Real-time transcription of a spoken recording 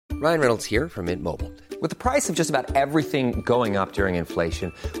Ryan Reynolds here from Mint Mobile. With the price of just about everything going up during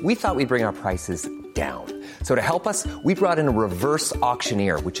inflation, we thought we'd bring our prices down. So to help us, we brought in a reverse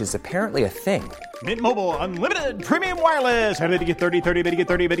auctioneer, which is apparently a thing. Mint Mobile Unlimited Premium Wireless. How to get 30, 30, bit to get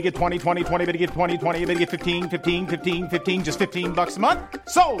 30, bit to get 20, 20, 20, bit to get 20, 20, bit to get 15, 15, 15, 15, just $15 a month?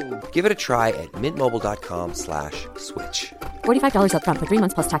 Sold! Give it a try at mintmobile.com/switch. $45 up front for 3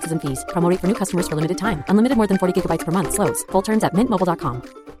 months plus taxes and fees. Promo rate for new customers for limited time. Unlimited more than 40 gigabytes per month. Slows full terms at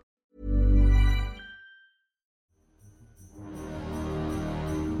mintmobile.com.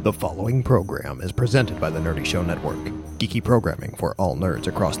 The following program is presented by the Nerdy Show Network, geeky programming for all nerds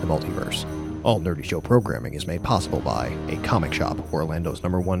across the multiverse. All Nerdy Show programming is made possible by A Comic Shop, Orlando's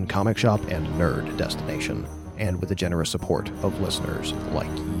 #1 comic shop and nerd destination, and with the generous support of listeners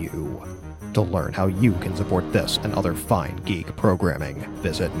like you. To learn how you can support this and other fine geek programming,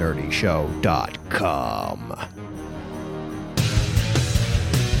 visit nerdyshow.com.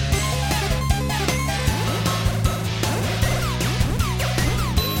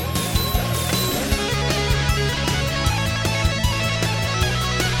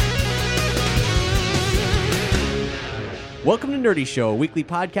 Welcome to Nerdy Show, a weekly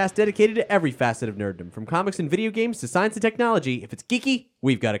podcast dedicated to every facet of nerddom, from comics and video games to science and technology. If it's geeky,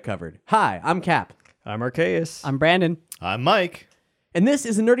 we've got it covered. Hi, I'm Cap. I'm Arceus. I'm Brandon. I'm Mike. And this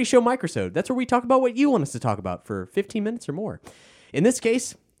is a Nerdy Show microsode. That's where we talk about what you want us to talk about for 15 minutes or more. In this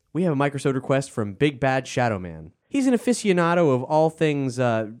case, we have a microsode request from Big Bad Shadow Man. He's an aficionado of all things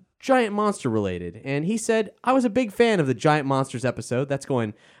giant monster related, and he said, I was a big fan of the Giant Monsters episode. That's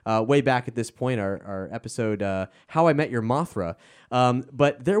going way back at this point, our episode, How I Met Your Mothra.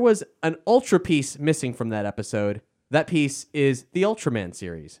 But there was an Ultra piece missing from that episode. That piece is the Ultraman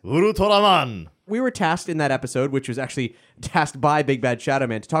series. Urutoraman. We were tasked in that episode, which was actually tasked by Big Bad Shadow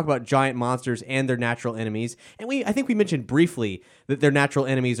Man, to talk about giant monsters and their natural enemies. And I think we mentioned briefly that their natural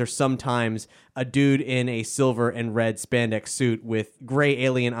enemies are sometimes a dude in a silver and red spandex suit with gray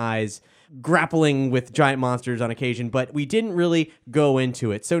alien eyes grappling with giant monsters on occasion, but we didn't really go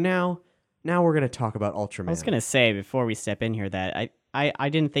into it. So now we're going to talk about Ultraman. I was going to say, before we step in here, that I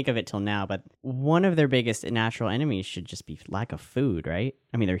didn't think of it till now, but one of their biggest natural enemies should just be lack of food, right?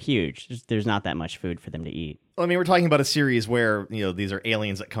 I mean, they're huge. There's not that much food for them to eat. I mean, we're talking about a series where, these are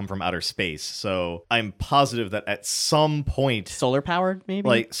aliens that come from outer space. So I'm positive that at some point... Solar powered, maybe?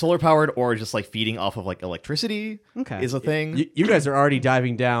 Like, solar powered or just like feeding off of like electricity is a thing. You guys are already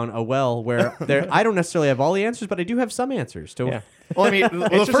diving down a well where I don't necessarily have all the answers, but I do have some answers. Well, I mean, the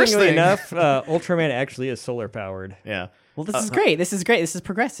first Interestingly thing... enough, Ultraman actually is solar powered. Yeah. Well, this is great. This is great. This is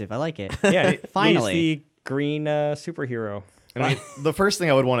progressive. I like it. Yeah, finally. He's the green superhero. I mean, the first thing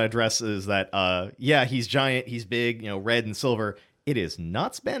I would want to address is that, he's giant, he's big, red and silver. It is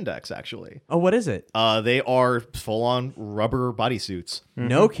not spandex, actually. Oh, what is it? They are full-on rubber bodysuits.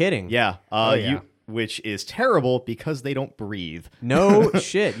 No kidding. Yeah. Yeah. Which is terrible because they don't breathe. No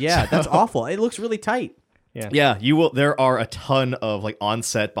shit. Yeah, that's awful. It looks really tight. Yeah, you will. There are a ton of like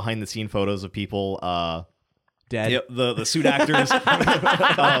on-set, behind-the-scene photos of people dead. Yeah, the suit actors. Put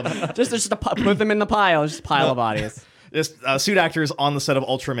them in the pile. Just a pile of bodies. Just suit actors on the set of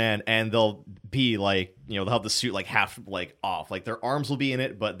Ultraman, and they'll be like, they'll have the suit like half like off. Like their arms will be in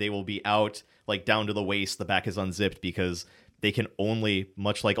it, but they will be out like down to the waist. The back is unzipped because they can only,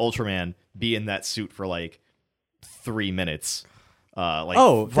 much like Ultraman, be in that suit for like 3 minutes.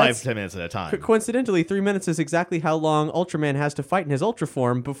 5 to 10 minutes at a time. Coincidentally, 3 minutes is exactly how long Ultraman has to fight in his Ultra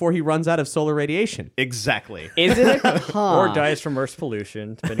form before he runs out of solar radiation. Exactly. Is it? Or dies from Earth's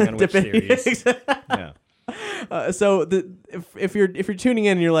pollution, depending on which series. Yeah. So if you're tuning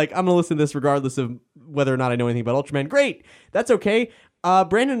in and you're like, I'm gonna listen to this regardless of whether or not I know anything about Ultraman, great, that's okay.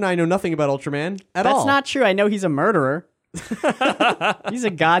 Brandon and I know nothing about Ultraman at all. That's not true. I know he's a murderer. He's a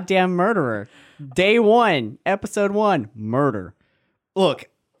goddamn murderer. Day 1, episode 1, murder. Look,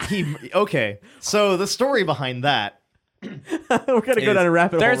 okay. So the story behind that. We're gonna go down a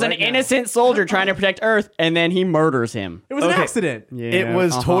rabbit hole. There's an innocent soldier trying to protect Earth, and then he murders him. It was an accident. Yeah, it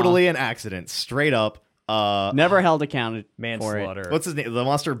was totally an accident, straight up. Never held accounted manslaughter. for it. What's his name? The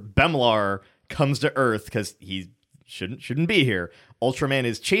monster Bemlar comes to Earth because he shouldn't be here. Ultraman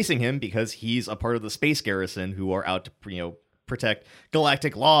is chasing him because he's a part of the space garrison who are out to protect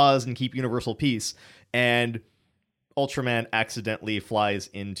galactic laws and keep universal peace. And Ultraman accidentally flies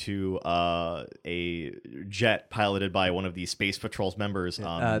into a jet piloted by one of the Space Patrol's members.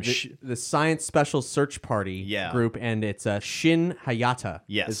 The Science Special Search Party group, and it's Shin Hayata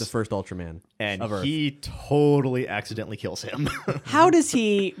is the first Ultraman. And of Earth. he totally accidentally kills him. How does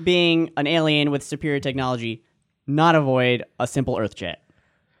he, being an alien with superior technology, not avoid a simple Earth jet?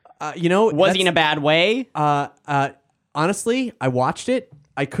 Was he in a bad way? Honestly, I watched it.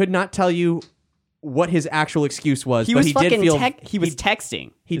 I could not tell you what his actual excuse was. He but was he fucking did feel he was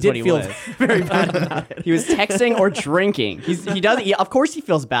texting. he is did what he feel was. very bad about it. He was texting or drinking. Of course he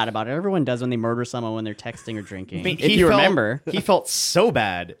feels bad about it. Everyone does when they murder someone when they're texting or drinking. I mean, if you remember. He felt so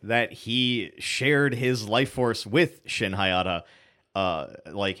bad that he shared his life force with Shin Hayata.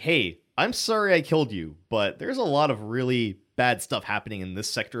 Like, hey, I'm sorry I killed you, but there's a lot of really bad stuff happening in this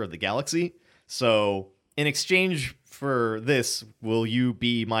sector of the galaxy. So in exchange for this, will you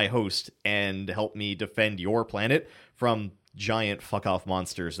be my host and help me defend your planet from giant fuck-off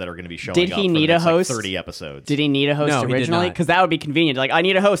monsters that are going to be showing Did up he for need the a next, like, host? 30 episodes? Did he need a host No, he did originally? not. Because that would be convenient. Like, I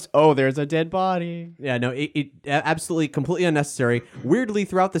need a host. Oh, there's a dead body. Yeah, no, it absolutely completely unnecessary. Weirdly,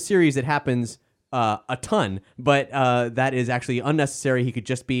 throughout the series, it happens a ton, but that is actually unnecessary. He could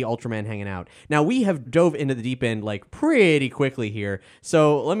just be Ultraman hanging out. Now, we have dove into the deep end like pretty quickly here,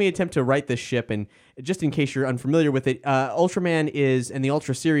 so let me attempt to right this ship. And just in case you're unfamiliar with it, Ultraman is, in the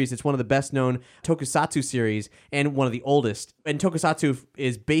Ultra series, it's one of the best known tokusatsu series and one of the oldest. And tokusatsu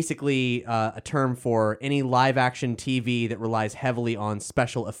is basically a term for any live action TV that relies heavily on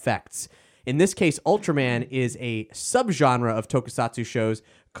special effects. In this case, Ultraman is a subgenre of tokusatsu shows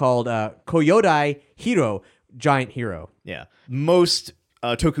called Koyodai Hero, Giant Hero. Yeah. Most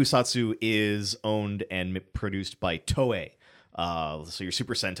tokusatsu is owned and produced by Toei. So your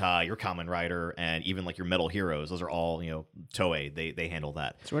Super Sentai, your Kamen Rider, and even like your Metal Heroes, those are all, Toei. They handle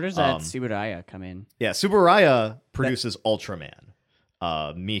that. So where does that Subaraya come in? Yeah, Subaraya produces Ultraman,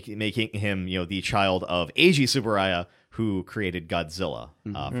 making him, the child of Eiji Subaraya, who created Godzilla,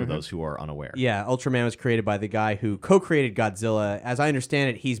 for those who are unaware. Yeah, Ultraman was created by the guy who co-created Godzilla. As I understand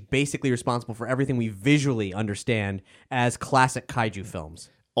it, he's basically responsible for everything we visually understand as classic kaiju films.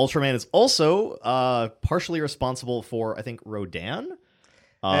 Ultraman is also partially responsible for, I think, Rodan.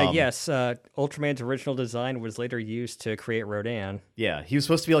 Yes, Ultraman's original design was later used to create Rodan. Yeah, he was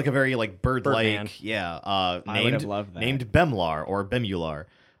supposed to be like a very Birdman. bird-like, I would have loved that. named Bemlar or Bemular.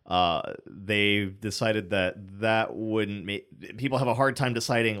 They decided that wouldn't make people have a hard time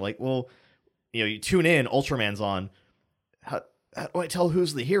deciding. Like, well, you tune in, Ultraman's on. How do I tell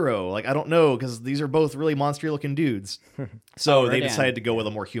who's the hero? Like, I don't know, because these are both really monster-looking dudes. So they Rodan. decided to go with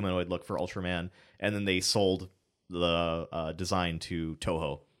a more humanoid look for Ultraman, and then they sold the design to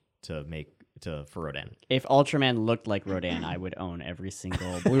Toho for Rodan. If Ultraman looked like Rodan, I would own every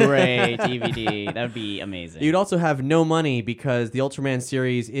single Blu-ray, DVD. That would be amazing. You'd also have no money because the Ultraman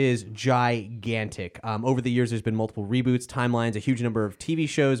series is gigantic. Over the years, there's been multiple reboots, timelines, a huge number of TV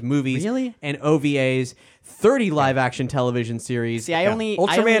shows, movies, Really? and OVAs, 30 live-action television series. See,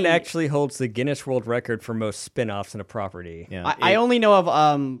 Ultraman actually holds the Guinness World Record for most spin-offs in a property. Yeah, I only know of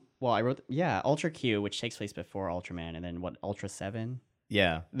I wrote Ultra Q, which takes place before Ultraman, and then Ultra 7.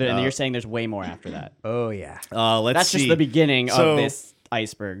 Yeah, And you're saying there's way more after that. Oh, yeah. let's That's see. just the beginning So, of this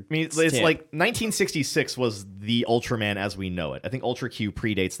iceberg. I mean, it's tip. like 1966 was the Ultraman as we know it. I think Ultra Q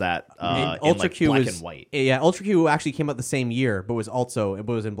predates that in Ultra like Q black was, and white. Yeah, Ultra Q actually came out the same year, but was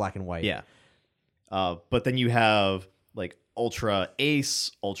in black and white. Yeah. But then you have like Ultra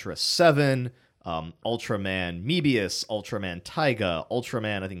Ace, Ultra 7, Ultraman Mebius, Ultraman Taiga,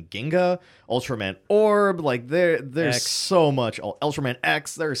 Ultraman, I think Ginga, Ultraman Orb. Like there's X. so much. Ultraman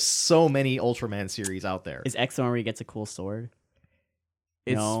X. There's so many Ultraman series out there. Is X the one where he gets a cool sword?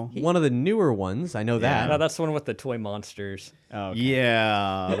 It's No. one of the newer ones. I know that. No, that's the one with the toy monsters. Oh, okay.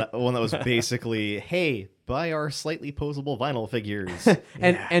 Yeah, that one that was basically, hey, buy our slightly posable vinyl figures.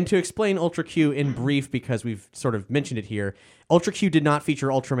 And to explain Ultra Q in brief, because we've sort of mentioned it here, Ultra Q did not feature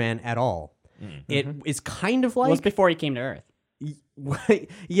Ultraman at all. It is kind of Well, it's like before he came to Earth.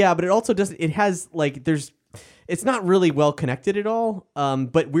 yeah, but it also doesn't. It has like it's not really well connected at all.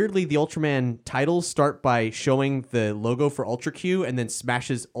 But weirdly, the Ultraman titles start by showing the logo for Ultra Q and then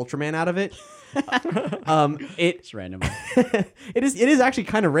smashes Ultraman out of it. It's random. It is actually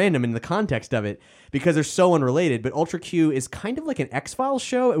kind of random in the context of it because they're so unrelated. But Ultra Q is kind of like an X-Files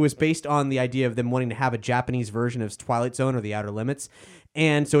show. It was based on the idea of them wanting to have a Japanese version of Twilight Zone or The Outer Limits.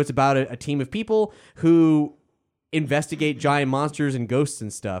 And so it's about a team of people who investigate giant monsters and ghosts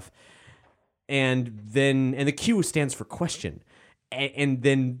and stuff. And the Q stands for question. And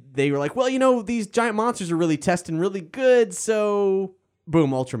then they were like, well, these giant monsters are really testing really good. So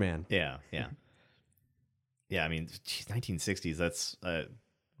boom, Ultraman. Yeah. I mean, geez, 1960s. That's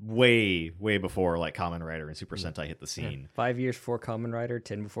way before like Kamen Rider and Super Sentai hit the scene. 5 years before Kamen Rider,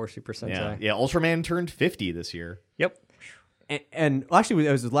 10 before Super Sentai. Yeah. Ultraman turned 50 this year. Yep. And actually,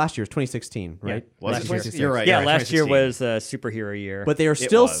 it was last year, 2016, right? Was Last it? year. 2016? You're right. Yeah, you're right, last year 2016. was superhero year. But they are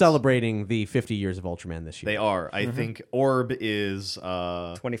still was. celebrating the 50 years of Ultraman this year. They are. I think Orb is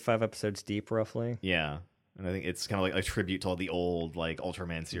 25 episodes deep, roughly. yeah. And I think it's kind of like a tribute to all the old like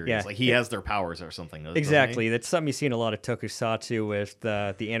Ultraman series. Yeah. Like he has their powers or something. doesn't he? Exactly. That's something you see in a lot of tokusatsu with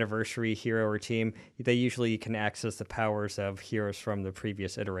the anniversary hero or team. They usually can access the powers of heroes from the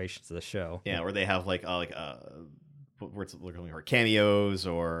previous iterations of the show. Yeah, where they have what's it looking for cameos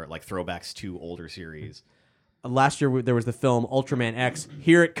or like throwbacks to older series. Last year there was the film Ultraman X.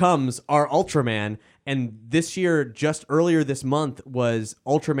 Here it comes, our Ultraman. And this year, just earlier this month, was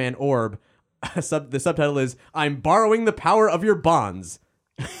Ultraman Orb. The subtitle is "I'm borrowing the power of your bonds."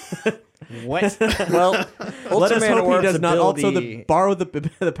 What? Well, Let us Ultraman hope he Orb's does not also ability- borrow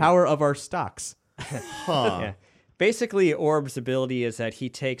the power of our stocks. Yeah. Basically, Orb's ability is that he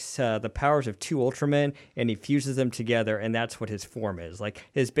takes the powers of two Ultramen and he fuses them together, and that's what his form is. Like,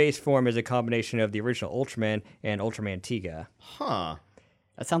 his base form is a combination of the original Ultraman and Ultraman Tiga. Huh.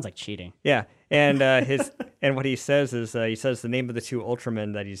 That sounds like cheating. Yeah, and and what he says is he says the name of the two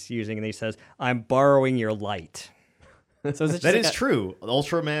Ultramen that he's using, and he says, "I'm borrowing your light." So is it just That like is true.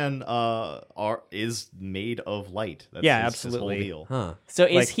 Ultraman is made of light. That's Yeah, his whole absolutely. deal. Huh. So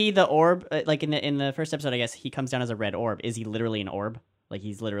is Like- he the orb? Like in the first episode, I guess he comes down as a red orb. Is he literally an orb? Like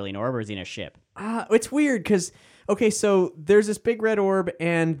he's literally an orb, or is he in a ship? It's weird because, okay, so there's this big red orb,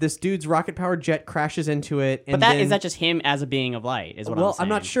 and this dude's rocket-powered jet crashes into it. And But then, is that just him as a being of light? Is what well, I'm saying. I'm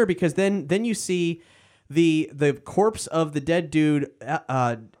not sure because then you see the corpse of the dead dude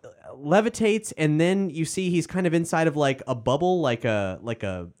levitates, and then you see he's kind of inside of like a bubble, like a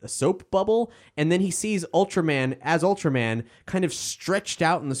soap bubble, and then he sees Ultraman as Ultraman kind of stretched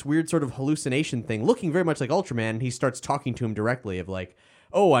out in this weird sort of hallucination thing, looking very much like Ultraman, and he starts talking to him directly of like,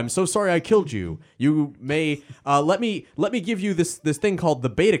 "Oh, I'm so sorry I killed you. You may let me give you this thing called the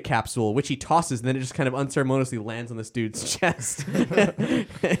beta capsule," which he tosses, and then it just kind of unceremoniously lands on this dude's chest.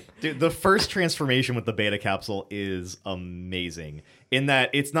 Dude, the first transformation with the beta capsule is amazing. In that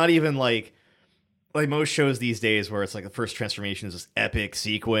it's not even like most shows these days where it's like the first transformation is this epic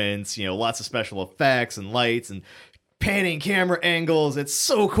sequence, lots of special effects and lights and panning camera angles. It's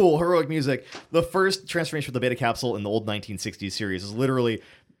so cool, heroic music. The first transformation with the beta capsule in the old 1960s series is literally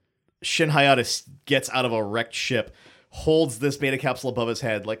Shin Hayata gets out of a wrecked ship, holds this beta capsule above his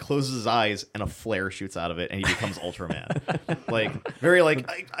head, like closes his eyes, and a flare shoots out of it, and he becomes Ultraman.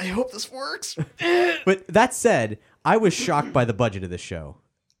 I hope this works. But that said, I was shocked by the budget of this show.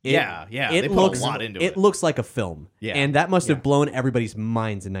 Yeah, they put a lot into it. It looks like a film. Yeah. And that must have blown everybody's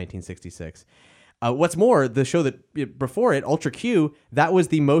minds in 1966. What's more, the show that before it, Ultra Q, that was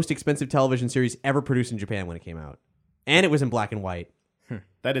the most expensive television series ever produced in Japan when it came out. And it was in black and white.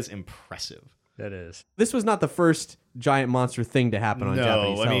 That is impressive. That is. This was not the first giant monster thing to happen on Japanese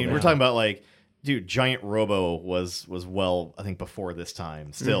No, I mean, television. we're talking about dude, Giant Robo was well, I think before this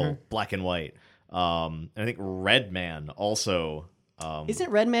time, still black and white. And I think Red Man also. Isn't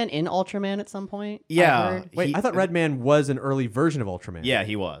Redman in Ultraman at some point? I Yeah. heard? Wait, I thought Redman was an early version of Ultraman. Yeah,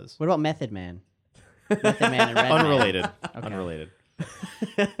 he was. What about Method Man? Method Man and Redman. Unrelated. Unrelated.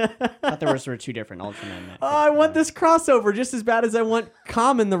 I thought there were sort of two different Ultramen. Oh, I want this crossover just as bad as I want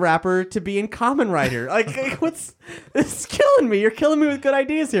Common the rapper to be in Kamen Rider. This is killing me. You're killing me with good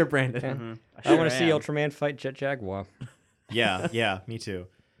ideas here, Brandon. I want to see Ultraman fight Jet Jaguar. Yeah, me too.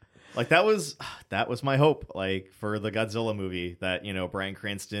 That was my hope, for the Godzilla movie, that Bryan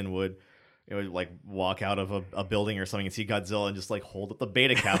Cranston would walk out of a building or something and see Godzilla and just hold up the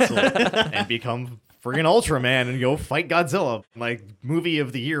beta capsule and become friggin' Ultraman and go fight Godzilla. Movie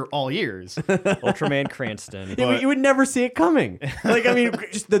of the year all years. Ultraman Cranston. You would never see it coming.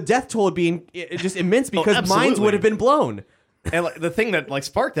 Just the death toll would be just immense because minds absolutely. would have been blown. And the thing that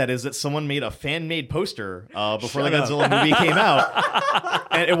sparked that is that someone made a fan-made poster before the Godzilla movie came out,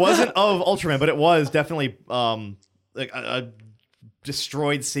 and it wasn't of Ultraman, but it was definitely a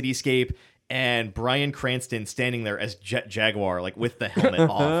destroyed cityscape and Bryan Cranston standing there as Jet Jaguar, with the helmet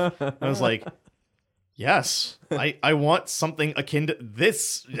off. I was like, yes, I want something akin to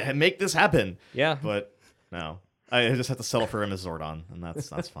this. Make this happen. Yeah. But no, I just have to settle for him as Zordon, and that's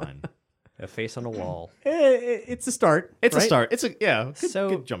fine. A face on a wall. It's a start. It's right? a start. It's a So,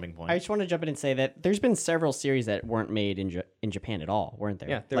 good jumping point. I just want to jump in and say that there's been several series that weren't made in Japan at all, weren't there?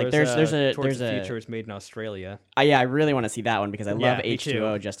 Yeah, there's Towards the a Future was made in Australia. yeah, I really want to see that one because I love me too.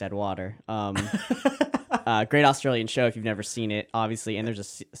 H2O, Just Add Water. Great Australian show if you've never seen it, obviously, and there's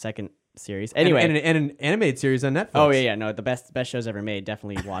a second series. Anyway, and an animated series on Netflix. oh yeah, no, the best shows ever made.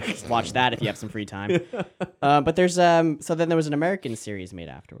 Definitely watch that if you have some free time. But there's so then there was an American series made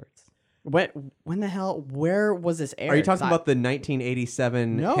afterwards. When the hell? Where was this aired? Are you talking about the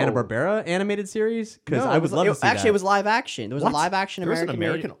 1987 No. Hanna-Barbera animated series? Because No, I would love to see actually, that. it was live action. There was What? a live action There was an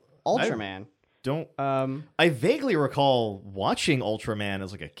American American- Ultraman. don't. I vaguely recall watching Ultraman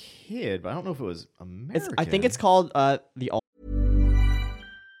as like a kid, but I don't know if it was American. I think it's called the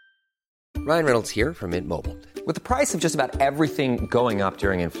Ryan Reynolds here from Mint Mobile. With the price of just about everything going up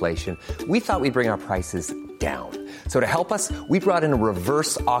during inflation, we thought we'd bring our prices down. So to help us, we brought in a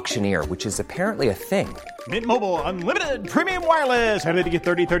reverse auctioneer, which is apparently a thing. Mint Mobile Unlimited Premium Wireless. How to get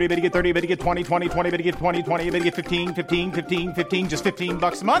 30, 30, bit to get 30, bit to get 20, 20, 20, bit to get 20, 20, bit to get 15, 15, 15, 15, just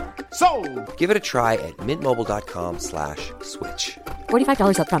 $15 a month? Sold! Give it a try at mintmobile.com/switch.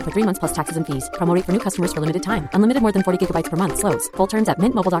 $45 up front for 3 months plus taxes and fees. Promo rate for new customers for limited time. Unlimited more than 40 gigabytes per month. Slows full terms at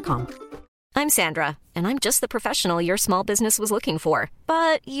mintmobile.com. I'm Sandra, and I'm just the professional your small business was looking for.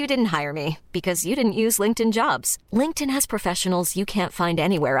 But you didn't hire me because you didn't use LinkedIn Jobs. LinkedIn has professionals you can't find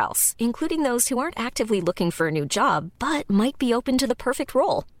anywhere else, including those who aren't actively looking for a new job, but might be open to the perfect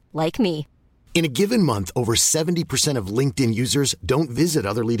role, like me. In a given month, over 70% of LinkedIn users don't visit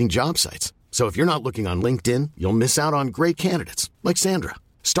other leading job sites. So if you're not looking on LinkedIn, you'll miss out on great candidates like Sandra.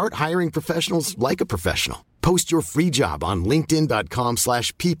 Start hiring professionals like a professional. Post your free job on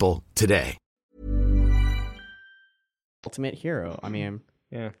linkedin.com/people today. Ultimate Hero. I mean,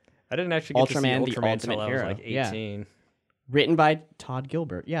 Yeah. I didn't actually get Ultraman, to see the Ultraman Ultimate until I was Hero. like 18. Yeah. Written by Todd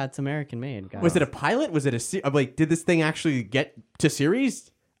Gilbert. Yeah, it's American made. Guys. Was it a pilot? Was it like, did this thing actually get to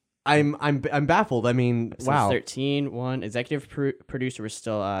series? I'm baffled. I mean, Since wow. 13, one executive producer was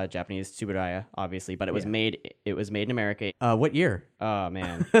still Japanese, Tsuburaya, obviously, but it was made. It was made in America. What year? Oh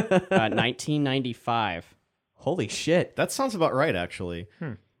man, 1995. Holy shit. That sounds about right, actually.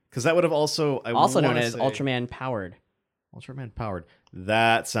 Because that would have also... Also known wanna as say- Ultraman Powered. Ultraman Powered.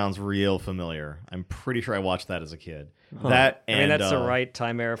 That sounds real familiar. I'm pretty sure I watched that as a kid. That and... I mean, that's the right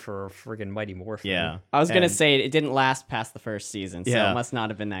time era for friggin' Mighty Morphin. Yeah. I was gonna And- say it didn't last past the first season, so Yeah. it must not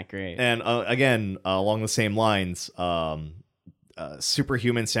have been that great. And again, along the same lines,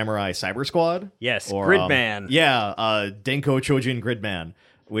 Superhuman Samurai Cyber Squad. Yes, Or, Gridman. Denko Chojin Gridman,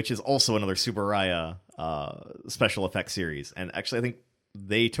 which is also another Tsuburaya special effects series. And actually, I think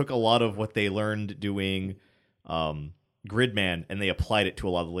they took a lot of what they learned doing Gridman and they applied it to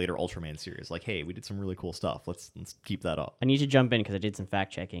a lot of the later Ultraman series. Like, hey, we did some really cool stuff. Let's keep that up. I need to jump in because I did some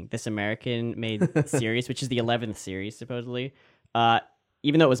fact checking. This American-made series, which is the 11th series supposedly,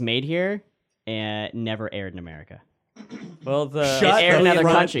 even though it was made here, never aired in America. Well, It aired in other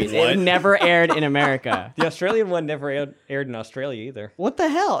countries. It never aired in America. The Australian one never aired in Australia either. What the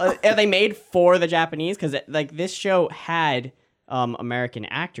hell? Are they made for the Japanese? Because like this show had American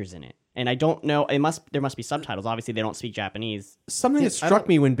actors in it, and I don't know. There must be subtitles. Obviously, they don't speak Japanese. Something that struck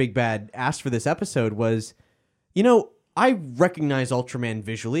me when Big Bad asked for this episode was, I recognize Ultraman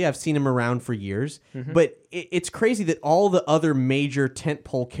visually. I've seen him around for years, but it's crazy that all the other major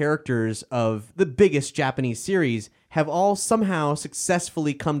tentpole characters of the biggest Japanese series have all somehow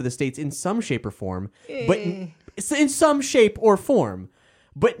successfully come to the States in some shape or form, but in some shape or form,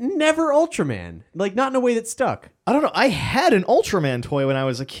 but never Ultraman. Like, not in a way that stuck. I don't know. I had an Ultraman toy when I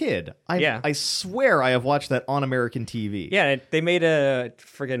was a kid. Yeah. I swear I have watched that on American TV. Yeah, they made a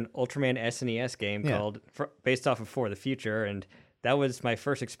friggin' Ultraman SNES game Yeah. called based off of For the Future, and that was my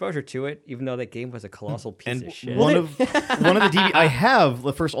first exposure to it. Even though that game was a colossal piece And of shit. one of the DVD, I have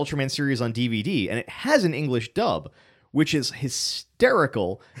the first Ultraman series on DVD, and it has an English dub, which is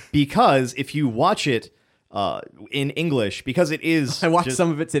hysterical because if you watch it in English, because it is... I watched some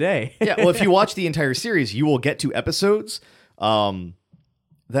of it today. Yeah, well, if you watch the entire series, you will get to episodes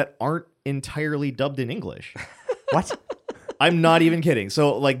that aren't entirely dubbed in English. What? I'm not even kidding.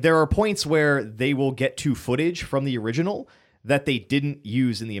 So, like, there are points where they will get to footage from the original that they didn't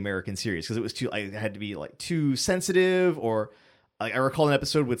use in the American series because it was it had to be like too sensitive. Or I recall an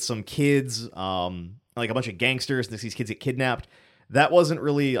episode with some kids, like a bunch of gangsters, and these kids get kidnapped. That wasn't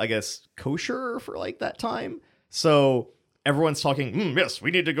really, I guess, kosher for like that time. So everyone's talking, yes,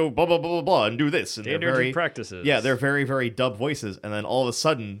 we need to go blah, blah, blah, blah, blah, and do this. And Standards and practices. Yeah, they're very, very dub voices. And then all of a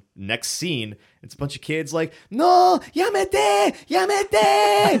sudden, next scene, it's a bunch of kids like, no, yamete,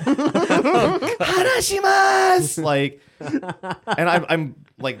 yamete, harashimasu. Like, and I'm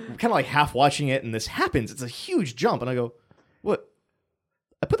like, kind of like half watching it, and this happens. It's a huge jump. And I go, what?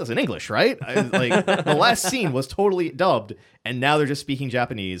 I put this in English, right? Like the last scene was totally dubbed, and now they're just speaking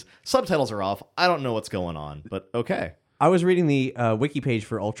Japanese. Subtitles are off. I don't know what's going on, but okay. I was reading the wiki page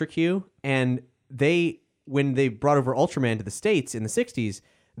for Ultra Q, and when they brought over Ultraman to the States in the 60s,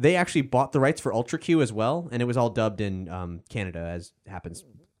 they actually bought the rights for Ultra Q as well, and it was all dubbed in Canada, as happens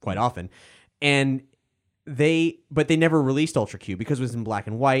quite often. But they never released Ultra Q because it was in black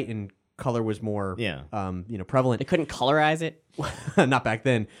and white, and color was more prevalent. They couldn't colorize it. Not back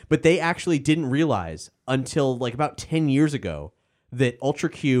then, but they actually didn't realize until like about 10 years ago that Ultra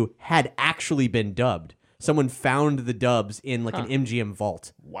Q had actually been dubbed. Someone found the dubs in like an MGM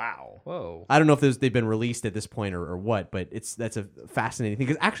vault. Wow. Whoa. I don't know if they've been released at this point or what, but that's a fascinating thing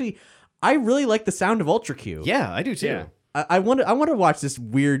because actually, I really like the sound of Ultra Q. Yeah, I do too. Yeah. I want to watch this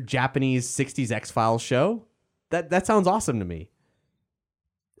weird Japanese 60s X-Files show. That sounds awesome to me.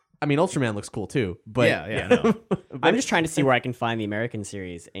 I mean, Ultraman looks cool too, but Yeah, no. I'm just trying to see where I can find the American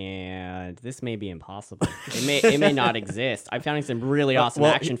series, and this may be impossible. It may not exist. I'm finding some really awesome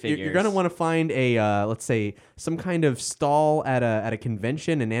action figures. You're gonna want to find a let's say some kind of stall at a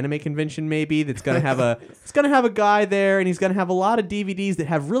convention, an anime convention maybe. That's gonna have a guy there, and he's gonna have a lot of DVDs that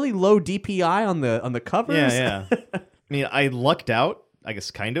have really low DPI on the covers. Yeah. I mean, I lucked out, I guess,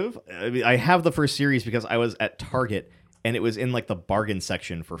 kind of. I mean, I have the first series because I was at Target. And it was in like the bargain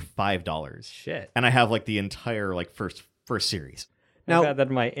section for $5. Shit. And I have like the entire like first series. Now, I've had that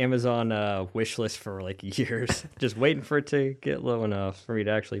in my Amazon wish list for like years, just waiting for it to get low enough for me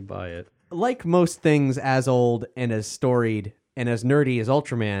to actually buy it. Like most things as old and as storied and as nerdy as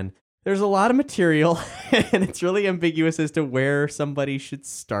Ultraman, there's a lot of material, and it's really ambiguous as to where somebody should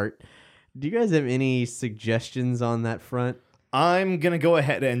start. Do you guys have any suggestions on that front? I'm gonna go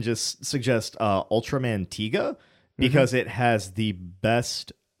ahead and just suggest Ultraman Tiga. Because it has the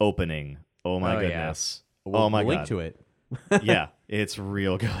best opening. Oh my goodness. We'll my link god. to it. Yeah, it's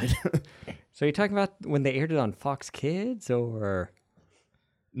real good. So you're talking about when they aired it on Fox Kids, or?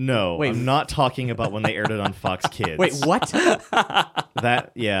 No, Wait. I'm not talking about when they aired it on Fox Kids. Wait, what?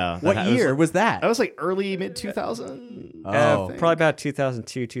 That, yeah. What year was that? That was like early, mid-2000. Oh. Probably about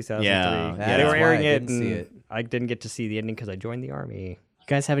 2002, 2003. Yeah, They that's were why airing I it, didn't see and it. I didn't get to see the ending because I joined the army. You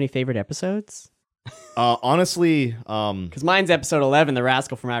guys have any favorite episodes? Honestly, Because mine's episode 11, The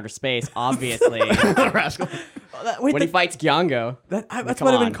Rascal from Outer Space, obviously. Rascal. Wait, when he fights Gyango. that's Come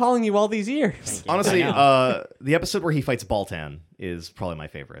what I've been on. calling you all these years. Honestly, I the episode where he fights Baltan is probably my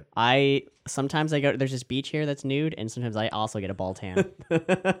favorite. Sometimes I go, there's this beach here that's nude, and sometimes I also get a ball tan.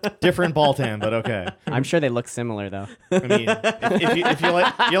 Different Baltan, but okay. I'm sure they look similar, though. I mean,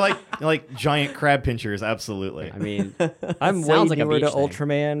 if you like giant crab pinchers, absolutely. I mean, I'm way sounds like a newer to beach thing.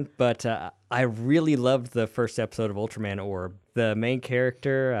 Ultraman, but I really loved the first episode of Ultraman Orb. The main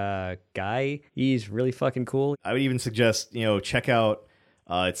character, Guy, he's really fucking cool. I would even suggest, check out.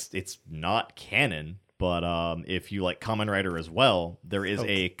 It's not canon, but if you like Kamen Rider as well, there is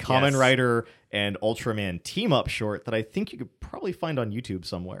a Kamen Rider and Ultraman team up short that I think you could probably find on YouTube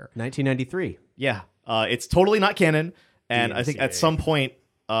somewhere. 1993. Yeah, it's totally not canon, and I think at some point,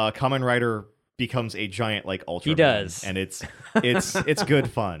 Kamen Rider becomes a giant like Ultraman. He does, and it's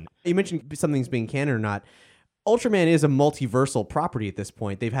good fun. You mentioned something's being canon or not. Ultraman is a multiversal property at this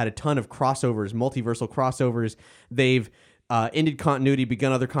point. They've had a ton of crossovers, multiversal crossovers. They've ended continuity,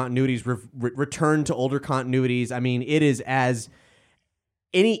 begun other continuities, returned to older continuities. I mean, it is as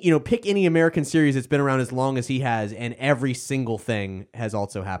pick any American series that's been around as long as he has, and every single thing has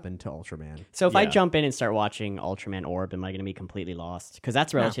also happened to Ultraman. So if I jump in and start watching Ultraman Orb, am I going to be completely lost? Because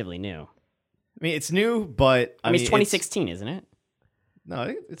that's relatively new. I mean, it's new, but I mean, it's 2016, isn't it? No,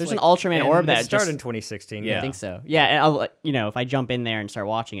 it's There's like, an Ultraman Orb It that started just... in 2016. Yeah. I think so. Yeah, and I'll, if I jump in there and start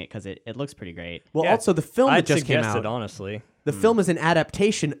watching it, because it looks pretty great. Well, Yeah. also the film that I'd just came suggest out. it, honestly. The film is an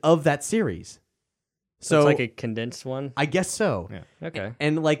adaptation of that series. So it's like a condensed one? I guess so. Yeah. Okay.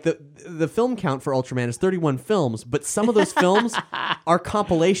 And like the film count for Ultraman is 31 films, but some of those films are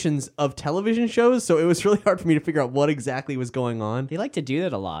compilations of television shows, so it was really hard for me to figure out what exactly was going on. They like to do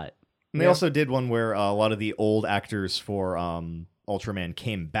that a lot. And they also did one where a lot of the old actors for Ultraman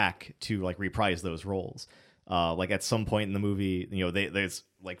came back to like reprise those roles. Like at some point in the movie, there's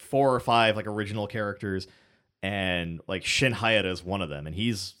like 4 or 5 like original characters, and like Shin Hayata is one of them, and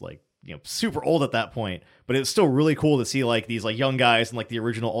he's like super old at that point. But it's still really cool to see like these like young guys and like the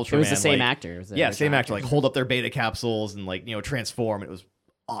original Ultraman. It was the same like, actor. It was the Yeah, original same actor. Like hold up their beta capsules and like transform. It was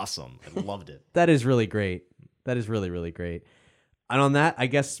awesome. I loved it. That is really great. That is really, really great. And on that, I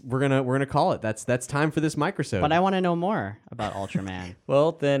guess we're gonna call it. That's time for this microsode. But I want to know more about Ultraman.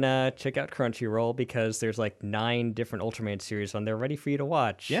 Well, then check out Crunchyroll, because there's like 9 different Ultraman series on there ready for you to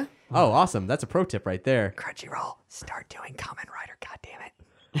watch. Yeah. Oh, awesome. That's a pro tip right there. Crunchyroll, start doing Kamen Rider,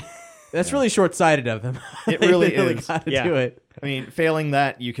 goddammit. That's really short-sighted of them. It really They really is. gotta Yeah. do it. I mean, failing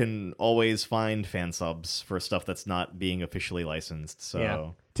that, you can always find fan subs for stuff that's not being officially licensed. So Yeah.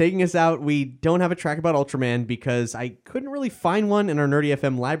 Taking us out, we don't have a track about Ultraman because I couldn't really find one in our Nerdy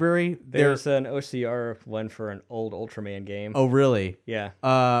FM library. There's an OCR one for an old Ultraman game. Oh, really? Yeah.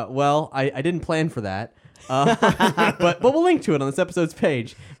 Well, I didn't plan for that. But we'll link to it on this episode's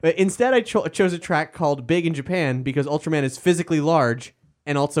page. But instead, I chose a track called Big in Japan because Ultraman is physically large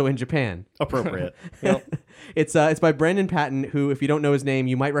and also in Japan. appropriate. It's by Brandon Patton, who, if you don't know his name,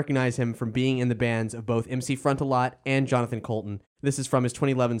 you might recognize him from being in the bands of both MC Frontalot and Jonathan Colton. This is from his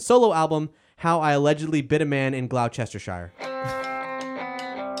 2011 solo album, How I Allegedly Bit a Man in Gloucestershire.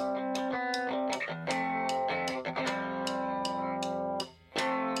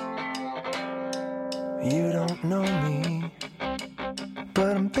 You don't know me,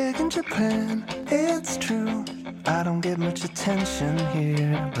 but I'm big in Japan. It's true, I don't get much attention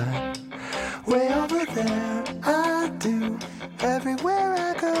here, but way over there, I do. Everywhere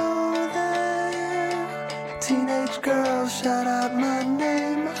I go there, teenage girls shout out my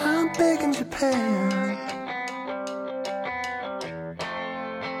name. I'm big in Japan.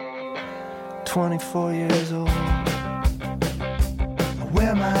 24 years old, I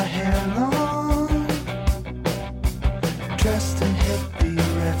wear my hair long, dressed in hippie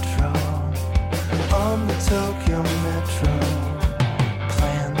retro, on the Tokyo Metro.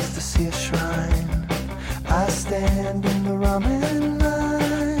 Plans to see a shrine, I stand in the ramen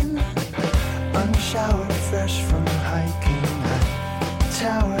line, unshowered, fresh from hiking, I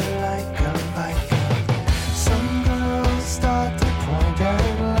tower like a Viking. Some girls start to point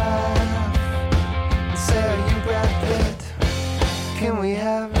and laugh and say, are you Brad Pitt? Can we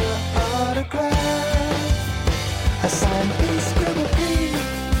have your autograph? I signed in Scribble Pee,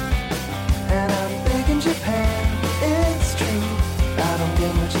 and I'm big in Japan. It's true, I don't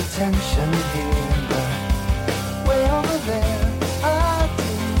get much attention here, but way over there, I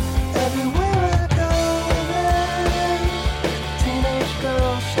do. Everywhere I go there, teenage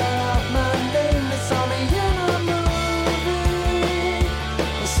girls shout out my name. They saw me in a movie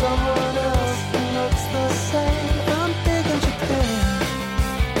with someone else who looks the same. I'm big in Japan.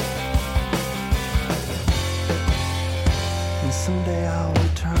 And someday I'll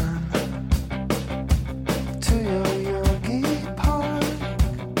return to your Yogi Park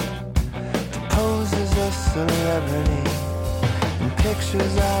to pose as a celebrity in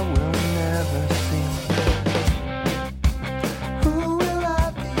pictures I will never see. Who will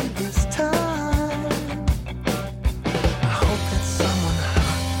I be this time? I hope it's someone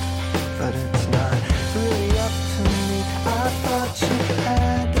hot, but it's not really up to me. I thought you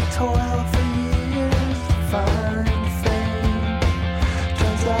had to toil for years to find fame.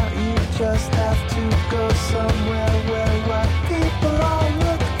 Turns out you just have to go somewhere where white people all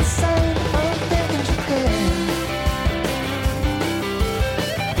look the same. I'm big in Japan.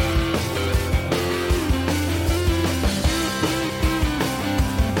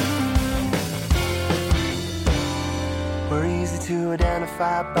 We're easy to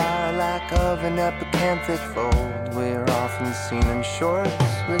identify by a lack of an epicanthic fold. We're often seen in shorts.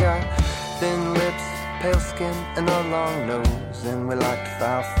 We got thin lips, pale skin, and a long nose, and we like to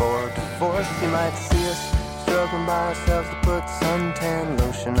file for divorce. You might see us struggling by ourselves to put suntan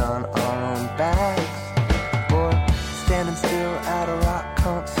lotion on our own backs, or standing still at a rock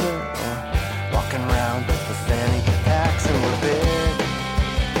concert, or walking around with fanny packs. And we're big,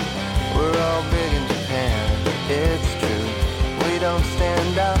 we're all big in Japan. It's true, we don't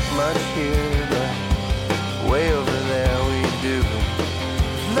stand out much here, but way over there we do.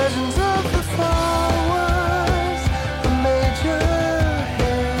 Legends of the flowers, the major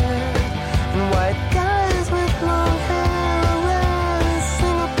hair, and white guys with long hair around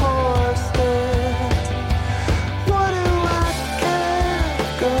Singapore stand. What do I care?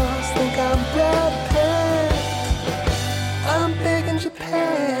 Girls think I'm Brad Pitt. I'm big in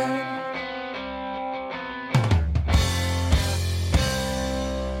Japan.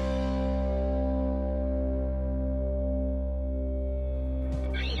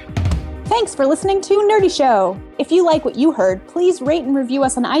 Thanks for listening to Nerdy Show. If you like what you heard, please rate and review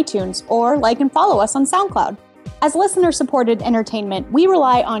us on iTunes or like and follow us on SoundCloud. As listener-supported entertainment, we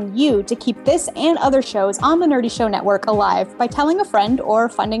rely on you to keep this and other shows on the Nerdy Show Network alive by telling a friend or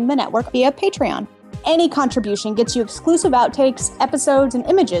funding the network via Patreon. Any contribution gets you exclusive outtakes, episodes, and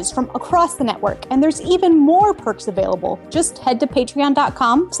images from across the network, and there's even more perks available. Just head to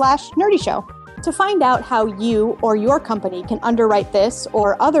patreon.com/nerdyshow. To find out how you or your company can underwrite this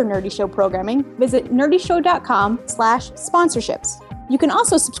or other Nerdy Show programming, visit nerdyshow.com/sponsorships. You can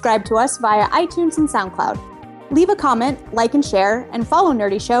also subscribe to us via iTunes and SoundCloud. Leave a comment, like and share, and follow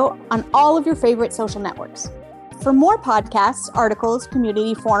Nerdy Show on all of your favorite social networks. For more podcasts, articles,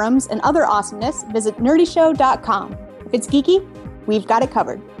 community forums, and other awesomeness, visit nerdyshow.com. If it's geeky, we've got it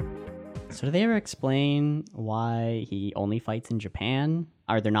covered. So do they ever explain why he only fights in Japan?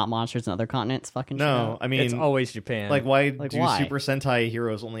 Are there not monsters in other continents? Fucking No, shit? I mean It's always Japan. Like why do why? Super Sentai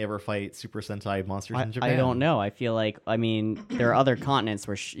heroes only ever fight Super Sentai monsters in Japan? I don't know. I feel like, I mean, there are other continents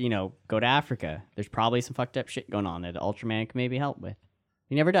where, go to Africa. There's probably some fucked up shit going on that Ultraman can maybe help with.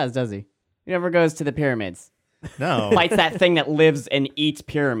 He never does he? He never goes to the pyramids. No. Fights that thing that lives and eats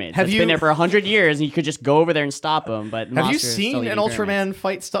pyramids. It's been there for 100 years, and you could just go over there and stop him. But have you seen an Ultraman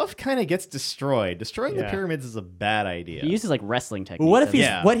fight? Stuff kind of gets destroyed. Destroying the pyramids is a bad idea. He uses like wrestling techniques.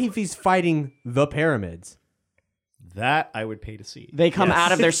 What if he's fighting the pyramids? That I would pay to see. They come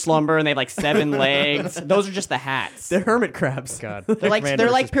out of their slumber and they have like 7 legs. Those are just the hats. They're hermit crabs. God,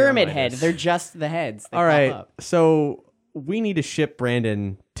 they're like pyramid head. They're just the heads. They all right, pop up. so we need to ship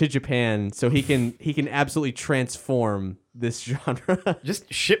Brandon to Japan so he can absolutely transform this genre.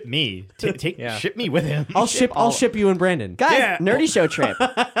 Just ship me. Ship me with him. I'll ship you and Brandon. Guys, Nerdy Show trip.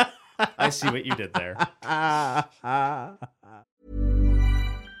 I see what you did there. Hi,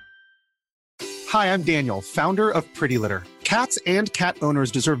 I'm Daniel, founder of Pretty Litter. Cats and cat owners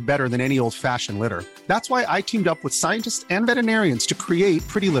deserve better than any old-fashioned litter. That's why I teamed up with scientists and veterinarians to create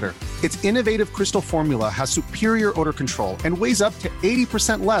Pretty Litter. Its innovative crystal formula has superior odor control and weighs up to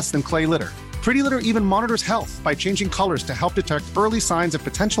 80% less than clay litter. Pretty Litter even monitors health by changing colors to help detect early signs of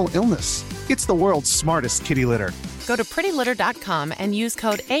potential illness. It's the world's smartest kitty litter. Go to prettylitter.com and use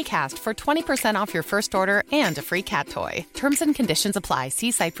code ACAST for 20% off your first order and a free cat toy. Terms and conditions apply.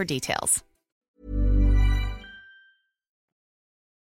 See site for details.